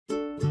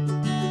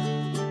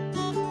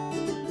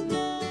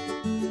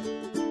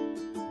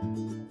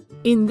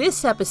In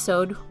this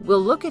episode,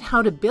 we'll look at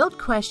how to build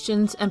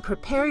questions and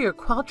prepare your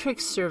Qualtrics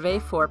survey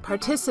for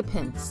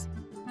participants.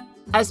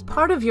 As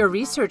part of your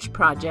research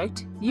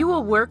project, you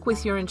will work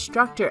with your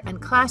instructor and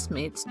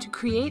classmates to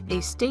create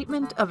a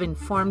statement of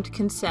informed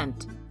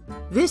consent.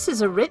 This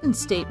is a written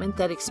statement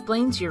that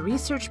explains your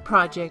research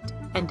project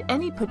and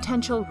any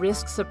potential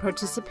risks of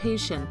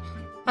participation,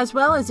 as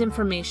well as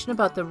information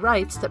about the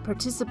rights that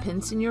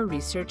participants in your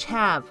research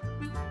have.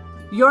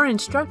 Your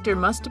instructor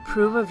must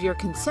approve of your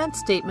consent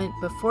statement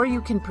before you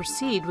can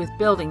proceed with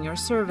building your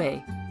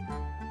survey.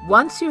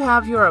 Once you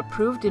have your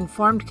approved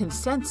informed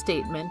consent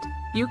statement,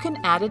 you can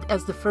add it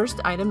as the first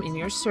item in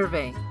your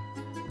survey.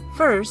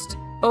 First,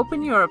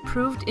 open your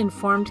approved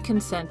informed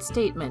consent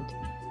statement.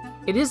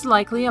 It is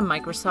likely a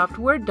Microsoft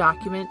Word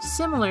document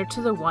similar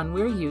to the one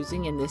we're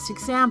using in this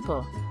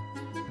example.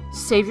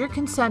 Save your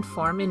consent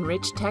form in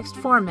rich text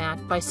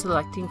format by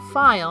selecting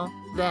File,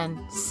 then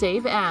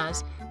Save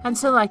As, and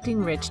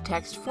selecting Rich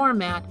Text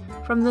Format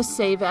from the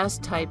Save As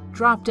Type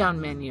drop-down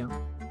menu.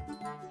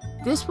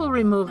 This will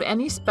remove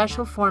any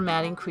special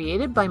formatting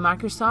created by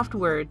Microsoft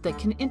Word that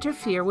can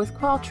interfere with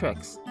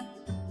Qualtrics.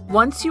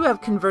 Once you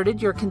have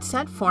converted your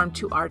consent form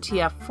to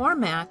RTF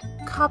format,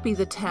 copy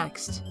the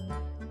text.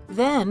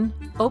 Then,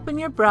 open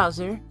your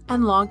browser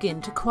and log in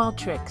to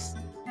Qualtrics.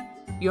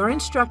 Your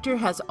instructor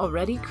has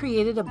already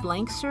created a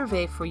blank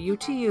survey for you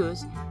to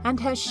use and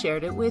has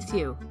shared it with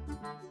you.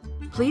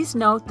 Please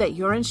note that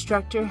your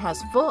instructor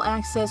has full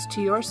access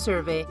to your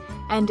survey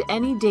and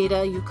any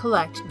data you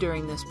collect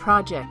during this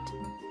project.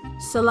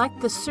 Select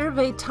the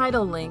survey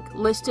title link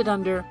listed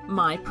under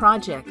My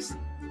Projects.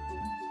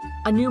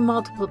 A new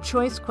multiple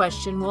choice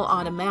question will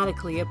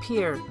automatically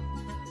appear.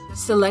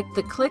 Select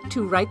the Click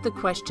to Write the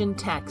Question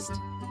text.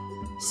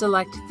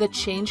 Select the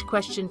Change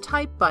Question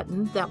Type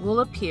button that will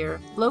appear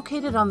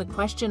located on the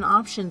Question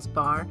Options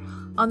bar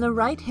on the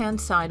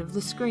right-hand side of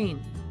the screen.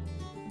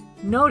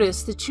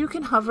 Notice that you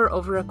can hover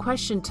over a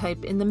question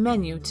type in the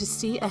menu to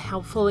see a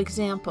helpful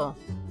example.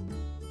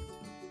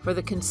 For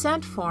the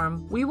consent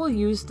form, we will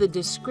use the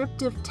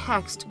descriptive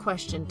text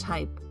question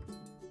type.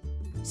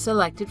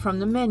 Select it from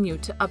the menu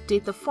to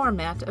update the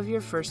format of your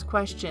first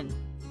question.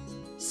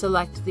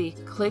 Select the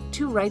Click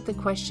to Write the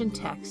Question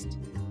text.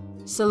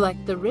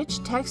 Select the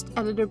Rich Text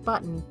Editor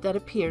button that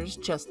appears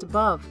just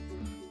above.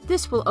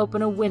 This will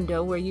open a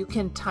window where you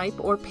can type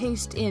or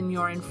paste in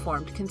your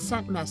informed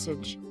consent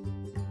message.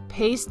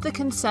 Paste the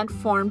consent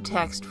form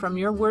text from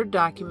your Word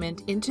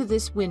document into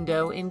this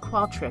window in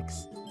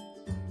Qualtrics.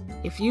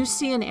 If you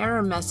see an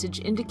error message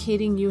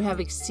indicating you have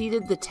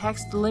exceeded the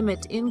text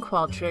limit in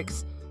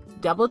Qualtrics,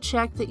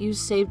 double-check that you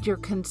saved your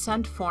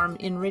consent form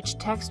in rich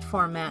text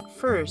format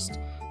first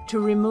to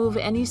remove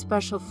any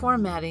special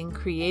formatting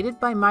created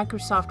by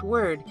Microsoft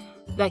Word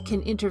that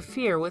can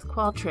interfere with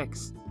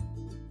Qualtrics.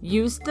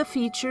 Use the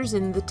features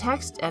in the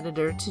text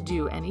editor to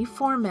do any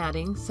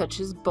formatting such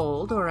as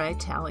bold or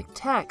italic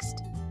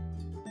text.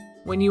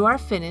 When you are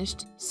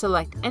finished,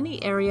 select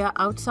any area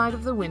outside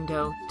of the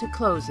window to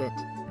close it.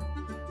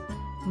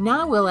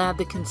 Now we'll add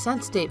the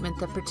consent statement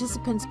that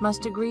participants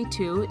must agree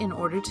to in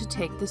order to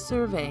take the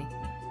survey.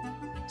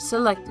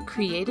 Select the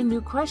Create a New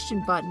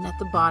Question button at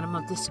the bottom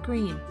of the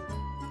screen.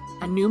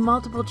 A new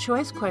multiple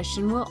choice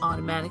question will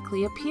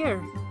automatically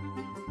appear.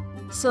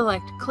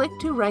 Select Click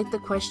to Write the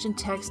Question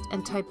text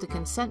and type the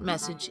consent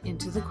message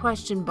into the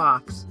question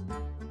box.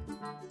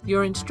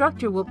 Your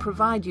instructor will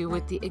provide you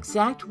with the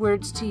exact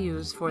words to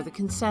use for the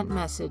consent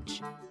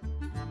message.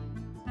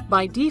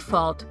 By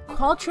default,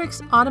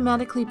 Qualtrics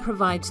automatically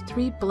provides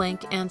 3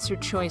 blank answer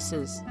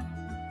choices.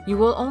 You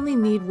will only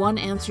need one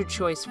answer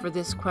choice for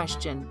this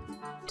question.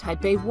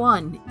 Type a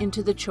 1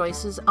 into the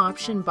Choices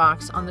option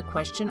box on the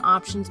Question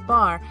Options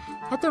bar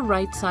at the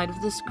right side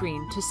of the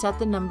screen to set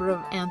the number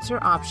of answer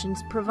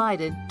options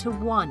provided to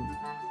 1.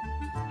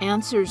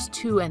 Answers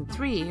 2 and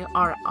 3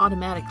 are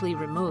automatically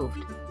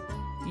removed.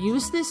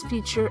 Use this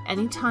feature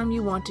anytime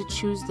you want to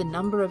choose the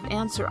number of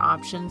answer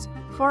options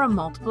for a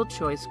multiple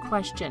choice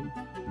question.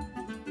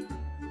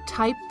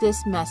 Type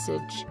this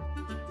message,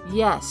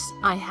 "Yes,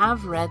 I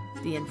have read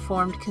the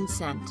informed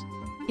consent,"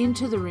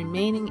 into the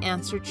remaining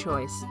answer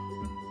choice.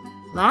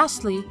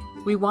 Lastly,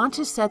 we want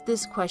to set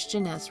this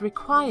question as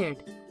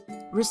required.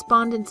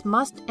 Respondents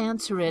must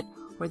answer it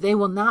or they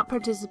will not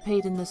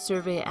participate in the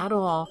survey at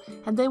all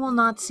and they will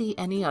not see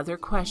any other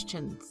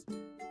questions.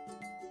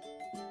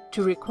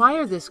 To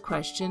require this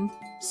question,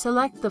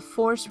 select the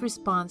Force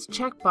Response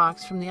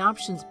checkbox from the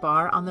Options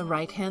bar on the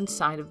right-hand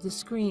side of the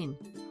screen.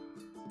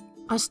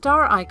 A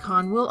star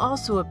icon will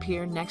also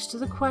appear next to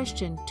the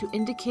question to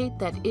indicate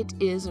that it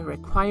is a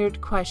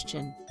required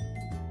question.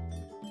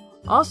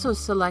 Also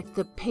select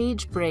the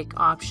Page Break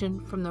option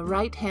from the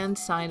right-hand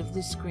side of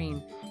the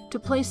screen to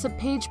place a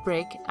page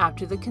break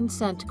after the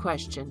consent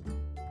question.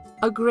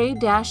 A gray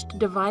dashed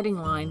dividing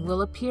line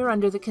will appear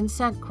under the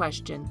consent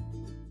question.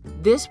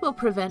 This will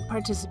prevent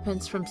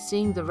participants from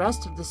seeing the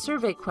rest of the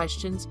survey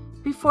questions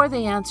before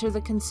they answer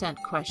the consent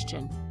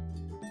question.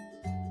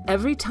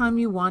 Every time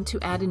you want to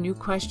add a new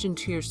question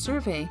to your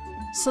survey,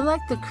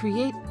 select the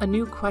Create a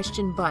New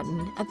Question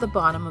button at the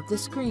bottom of the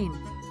screen.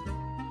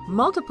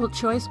 Multiple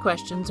choice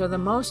questions are the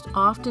most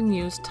often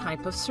used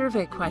type of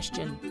survey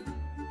question.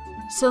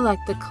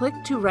 Select the Click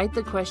to Write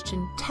the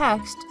Question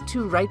text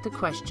to write the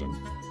question.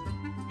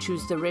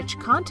 Choose the Rich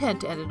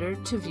Content Editor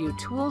to view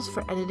tools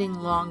for editing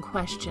long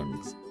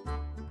questions.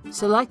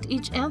 Select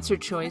each answer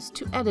choice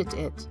to edit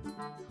it.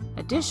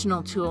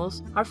 Additional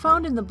tools are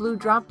found in the blue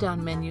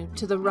drop-down menu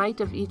to the right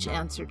of each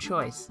answer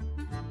choice.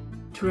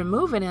 To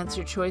remove an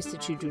answer choice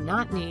that you do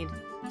not need,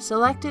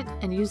 select it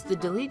and use the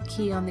Delete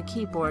key on the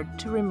keyboard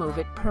to remove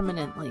it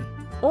permanently.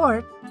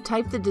 Or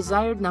type the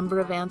desired number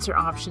of answer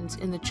options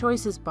in the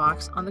Choices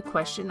box on the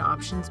Question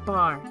Options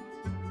bar.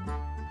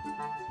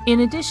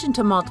 In addition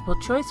to multiple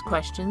choice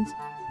questions,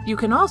 you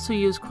can also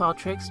use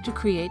Qualtrics to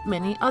create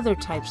many other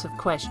types of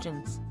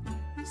questions.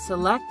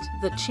 Select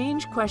the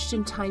Change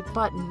Question Type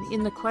button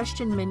in the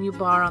question menu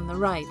bar on the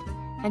right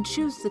and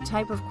choose the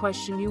type of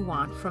question you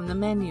want from the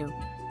menu.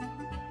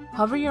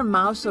 Hover your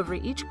mouse over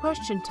each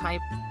question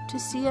type to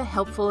see a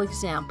helpful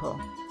example.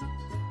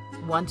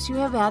 Once you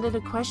have added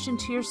a question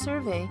to your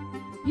survey,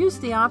 use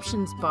the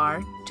Options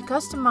bar to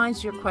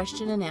customize your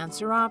question and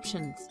answer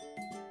options.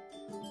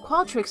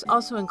 Qualtrics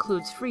also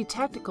includes free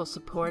technical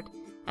support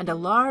and a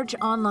large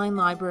online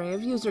library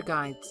of user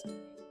guides.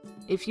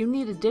 If you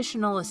need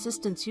additional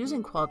assistance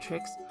using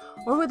Qualtrics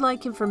or would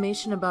like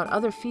information about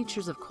other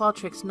features of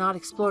Qualtrics not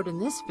explored in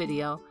this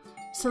video,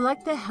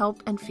 select the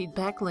Help and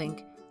Feedback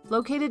link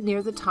located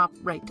near the top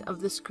right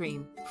of the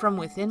screen from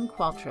within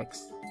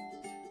Qualtrics.